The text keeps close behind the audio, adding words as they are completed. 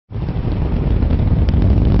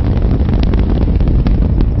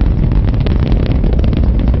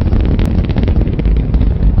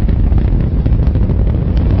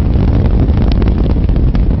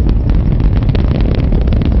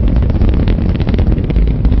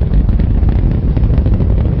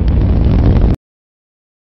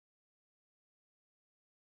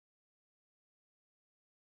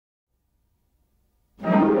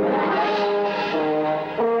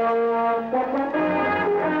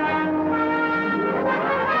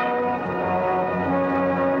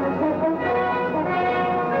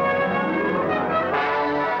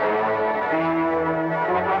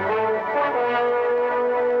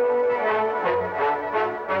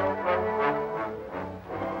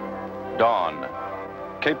Dawn,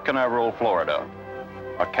 Cape Canaveral, Florida.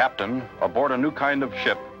 A captain aboard a new kind of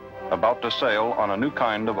ship about to sail on a new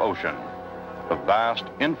kind of ocean, the vast,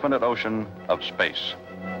 infinite ocean of space.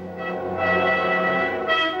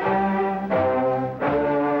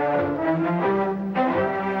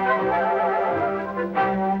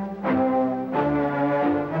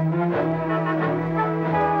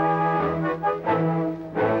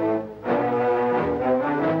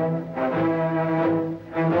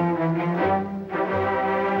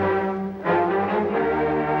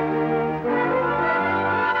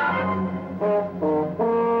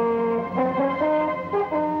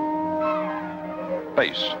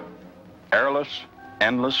 Space, airless,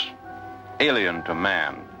 endless, alien to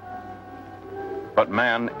man. But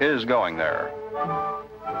man is going there.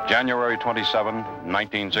 January 27,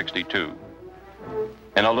 1962.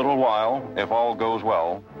 In a little while, if all goes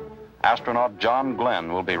well, astronaut John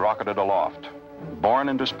Glenn will be rocketed aloft, borne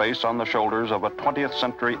into space on the shoulders of a 20th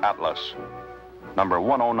century Atlas, number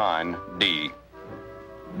 109D.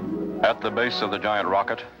 At the base of the giant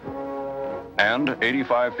rocket, and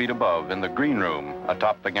 85 feet above in the green room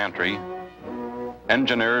atop the gantry,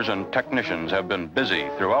 engineers and technicians have been busy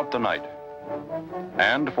throughout the night,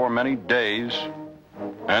 and for many days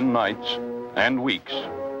and nights and weeks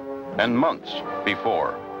and months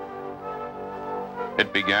before.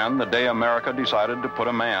 It began the day America decided to put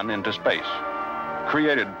a man into space,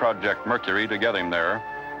 created Project Mercury to get him there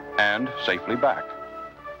and safely back.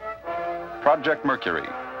 Project Mercury,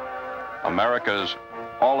 America's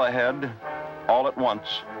all ahead, all at once,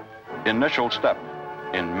 initial step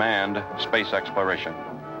in manned space exploration.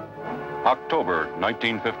 October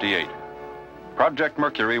 1958. Project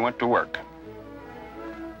Mercury went to work.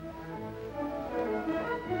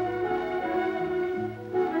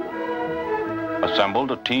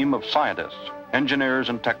 Assembled a team of scientists, engineers,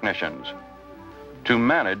 and technicians to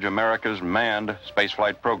manage America's manned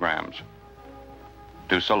spaceflight programs,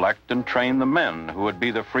 to select and train the men who would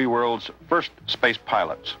be the free world's first space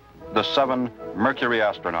pilots, the 7 Mercury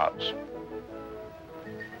astronauts.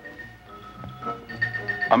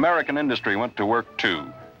 American industry went to work too.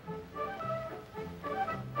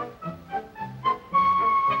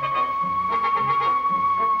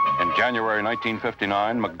 In January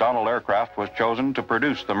 1959, McDonnell Aircraft was chosen to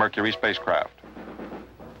produce the Mercury spacecraft.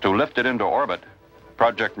 To lift it into orbit,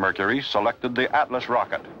 Project Mercury selected the Atlas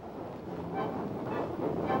rocket.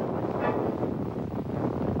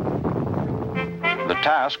 The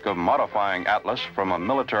task of modifying Atlas from a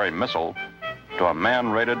military missile to a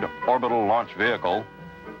man-rated orbital launch vehicle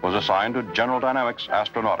was assigned to General Dynamics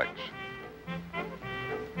Astronautics.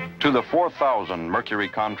 To the 4,000 Mercury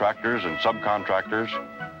contractors and subcontractors,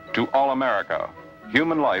 to all America,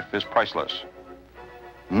 human life is priceless.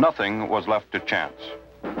 Nothing was left to chance.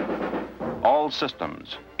 All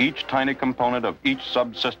systems, each tiny component of each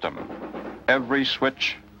subsystem, every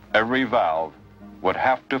switch, every valve, would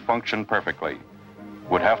have to function perfectly,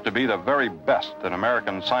 would have to be the very best that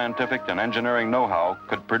American scientific and engineering know-how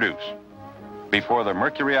could produce before the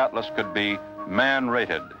Mercury Atlas could be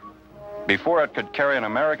man-rated, before it could carry an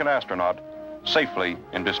American astronaut safely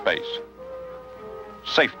into space.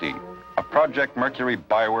 Safety, a Project Mercury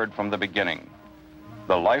byword from the beginning.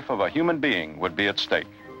 The life of a human being would be at stake.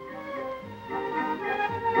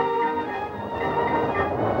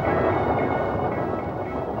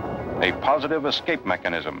 A positive escape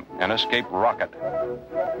mechanism, an escape rocket.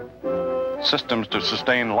 Systems to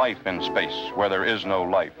sustain life in space where there is no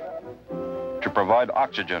life. To provide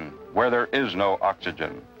oxygen where there is no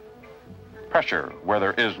oxygen. Pressure where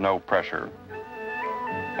there is no pressure.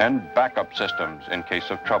 And backup systems in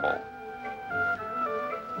case of trouble.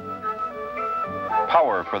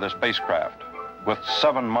 Power for the spacecraft with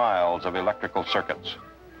 7 miles of electrical circuits.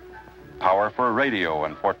 Power for radio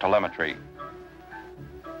and for telemetry.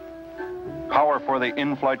 Power for the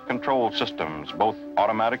in-flight control systems, both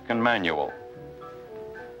automatic and manual.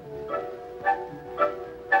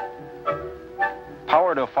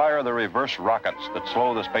 Power to fire the reverse rockets that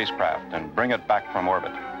slow the spacecraft and bring it back from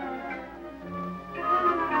orbit.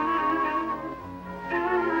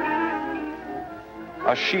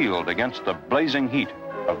 A shield against the blazing heat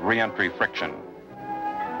of re-entry friction.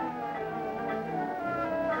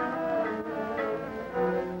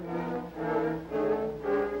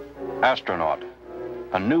 Astronaut,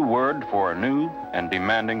 a new word for a new and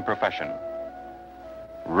demanding profession.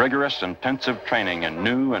 Rigorous, intensive training in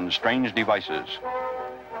new and strange devices.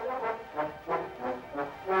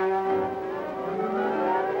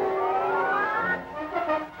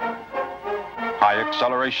 High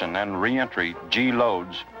acceleration and re-entry G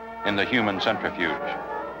loads in the human centrifuge.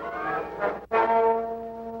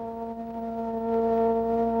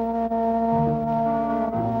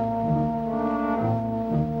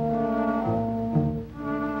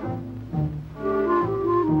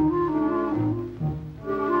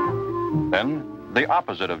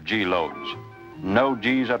 opposite of G loads, no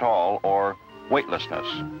Gs at all, or weightlessness.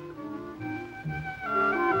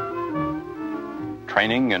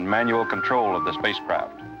 Training and manual control of the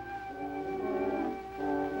spacecraft.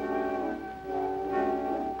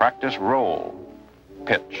 Practice roll,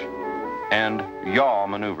 pitch, and yaw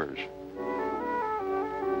maneuvers.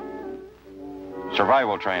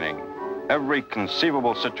 Survival training. Every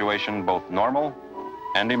conceivable situation, both normal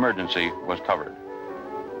and emergency, was covered.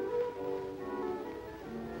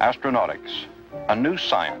 Astronautics, a new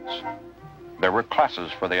science. There were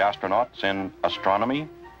classes for the astronauts in astronomy,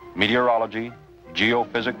 meteorology,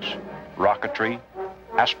 geophysics, rocketry,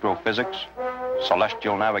 astrophysics,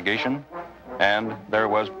 celestial navigation, and there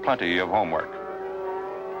was plenty of homework.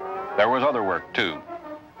 There was other work, too.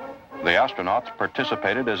 The astronauts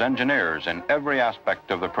participated as engineers in every aspect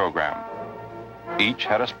of the program. Each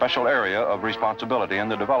had a special area of responsibility in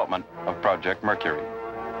the development of Project Mercury.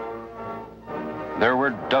 There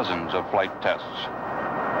were dozens of flight tests.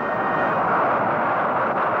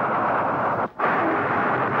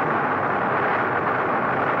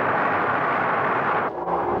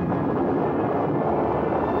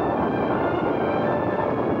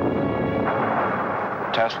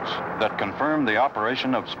 Tests that confirmed the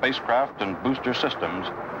operation of spacecraft and booster systems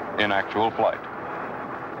in actual flight.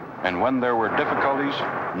 And when there were difficulties,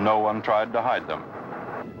 no one tried to hide them.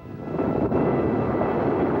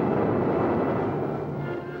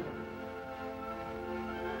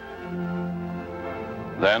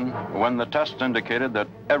 Then, when the tests indicated that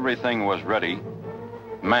everything was ready,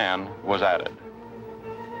 man was added.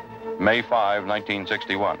 May 5,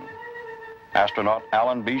 1961. Astronaut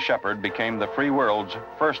Alan B. Shepard became the free world's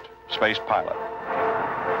first space pilot.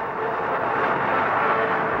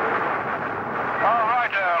 All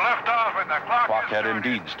right, lift off and the clock Clock had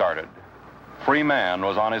indeed started. Free man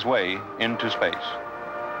was on his way into space.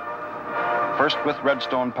 First with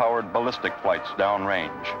Redstone-powered ballistic flights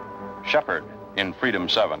downrange. Shepard in Freedom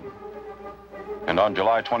 7. And on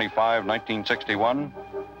July 25, 1961,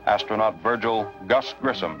 astronaut Virgil Gus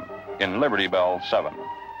Grissom in Liberty Bell 7.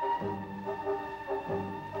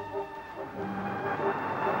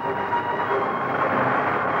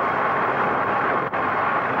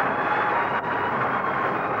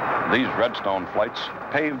 These Redstone flights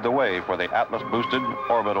paved the way for the Atlas-boosted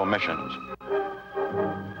orbital missions.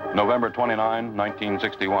 November 29,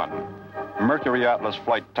 1961. Mercury Atlas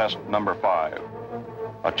flight test number 5.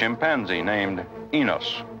 A chimpanzee named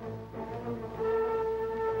Enos.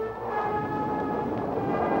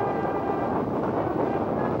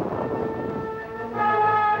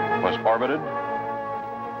 Was orbited,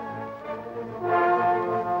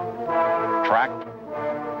 tracked,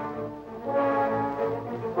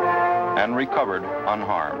 and recovered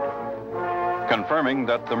unharmed, confirming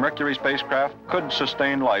that the Mercury spacecraft could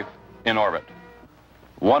sustain life in orbit.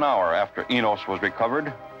 1 hour after Enos was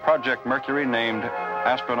recovered, Project Mercury named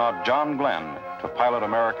astronaut John Glenn to pilot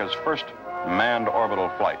America's first manned orbital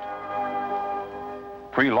flight.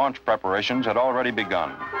 Pre-launch preparations had already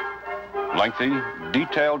begun. Lengthy,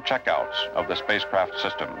 detailed checkouts of the spacecraft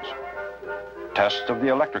systems. Tests of the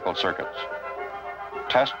electrical circuits.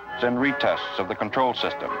 Tests and retests of the control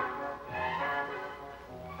system.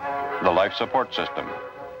 The life support system.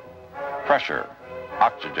 Pressure,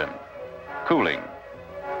 oxygen, cooling.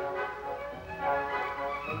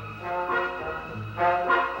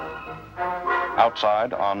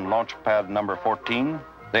 Outside on launch pad number 14,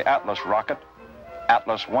 the Atlas rocket,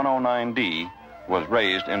 Atlas 109D, was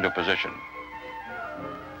raised into position.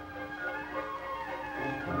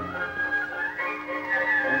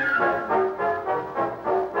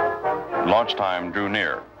 Launch time drew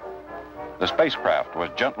near. The spacecraft was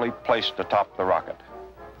gently placed atop the rocket.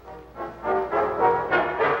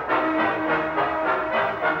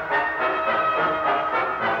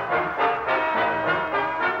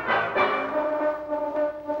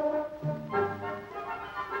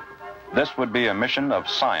 This would be a mission of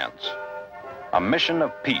science, a mission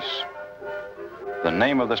of peace. The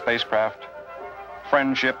name of the spacecraft,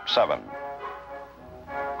 Friendship 7.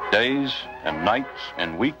 Days and nights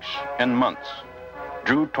and weeks and months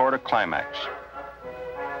drew toward a climax.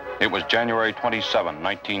 It was January 27,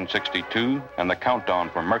 1962, and the countdown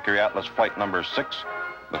for Mercury Atlas flight number 6,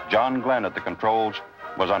 with John Glenn at the controls,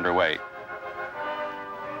 was underway.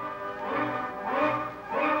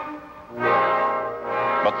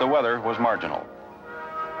 But the weather was marginal.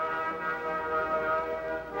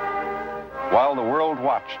 While the world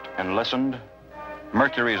watched and listened,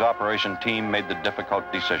 Mercury's operation team made the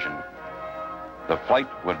difficult decision. The flight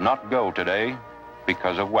would not go today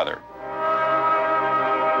because of weather.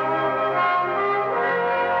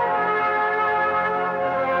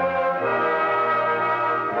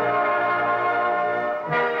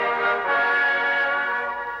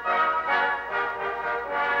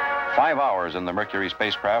 5 hours in the Mercury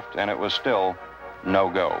spacecraft, and it was still no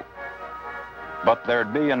go. But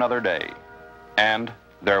there'd be another day, and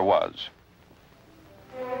there was.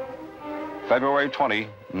 February 20,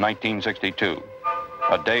 1962,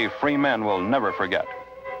 a day free men will never forget.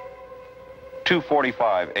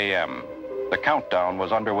 2:45 a.m., the countdown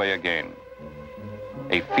was underway again.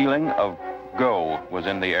 A feeling of go was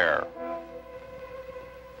in the air.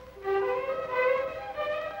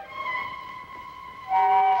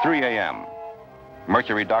 "3 a.m.,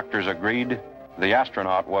 Mercury doctors agreed the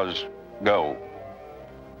astronaut was go.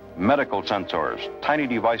 Medical sensors, tiny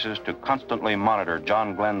devices to constantly monitor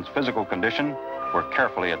John Glenn's physical condition, were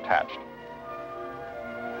carefully attached.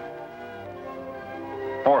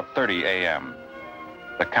 4:30 a.m.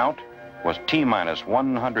 The count was T-minus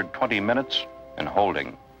 120 minutes and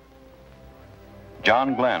holding.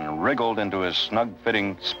 John Glenn wriggled into his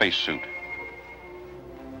snug-fitting spacesuit.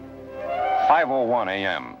 5:01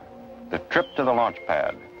 a.m. The trip to the launch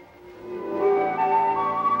pad.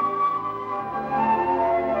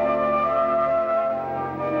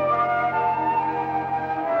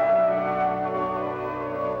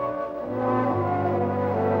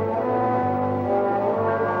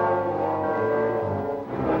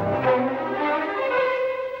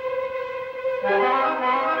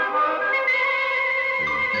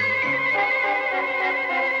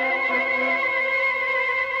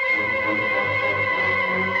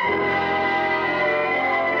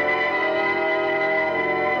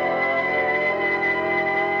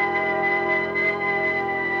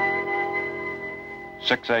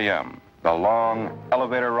 6 a.m., the long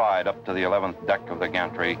elevator ride up to the 11th deck of the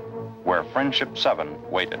gantry, where Friendship 7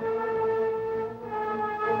 waited.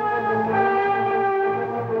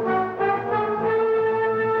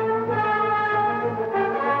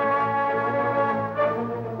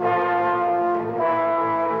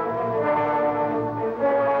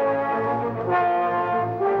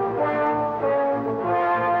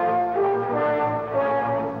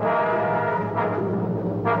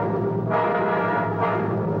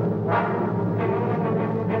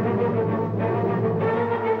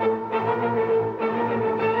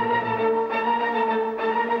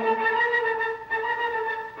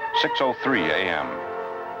 "6:03 a.m.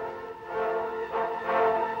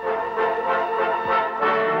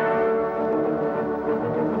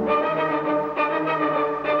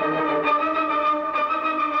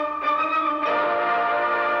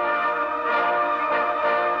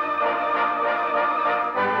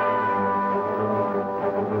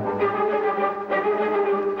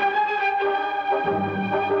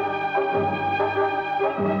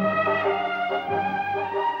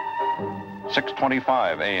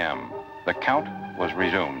 "6:25 a.m. The count was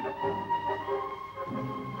resumed.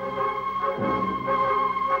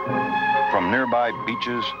 From nearby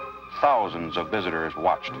beaches, thousands of visitors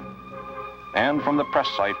watched. And from the press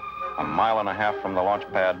site, a mile and a half from the launch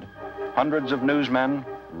pad, hundreds of newsmen,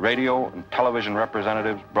 radio and television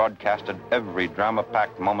representatives broadcasted every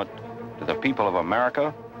drama-packed moment to the people of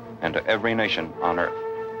America and to every nation on Earth.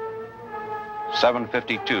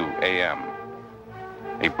 7:52 a.m.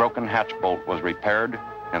 A broken hatch bolt was repaired,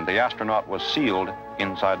 and the astronaut was sealed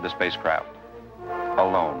inside the spacecraft,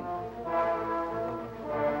 alone.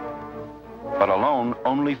 But alone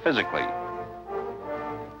only physically.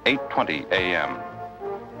 8:20 a.m.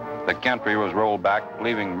 The gantry was rolled back,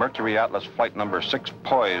 leaving Mercury Atlas Flight Number 6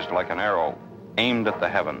 poised like an arrow, aimed at the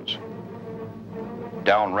heavens.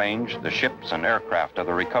 Downrange, the ships and aircraft of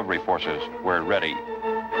the recovery forces were ready.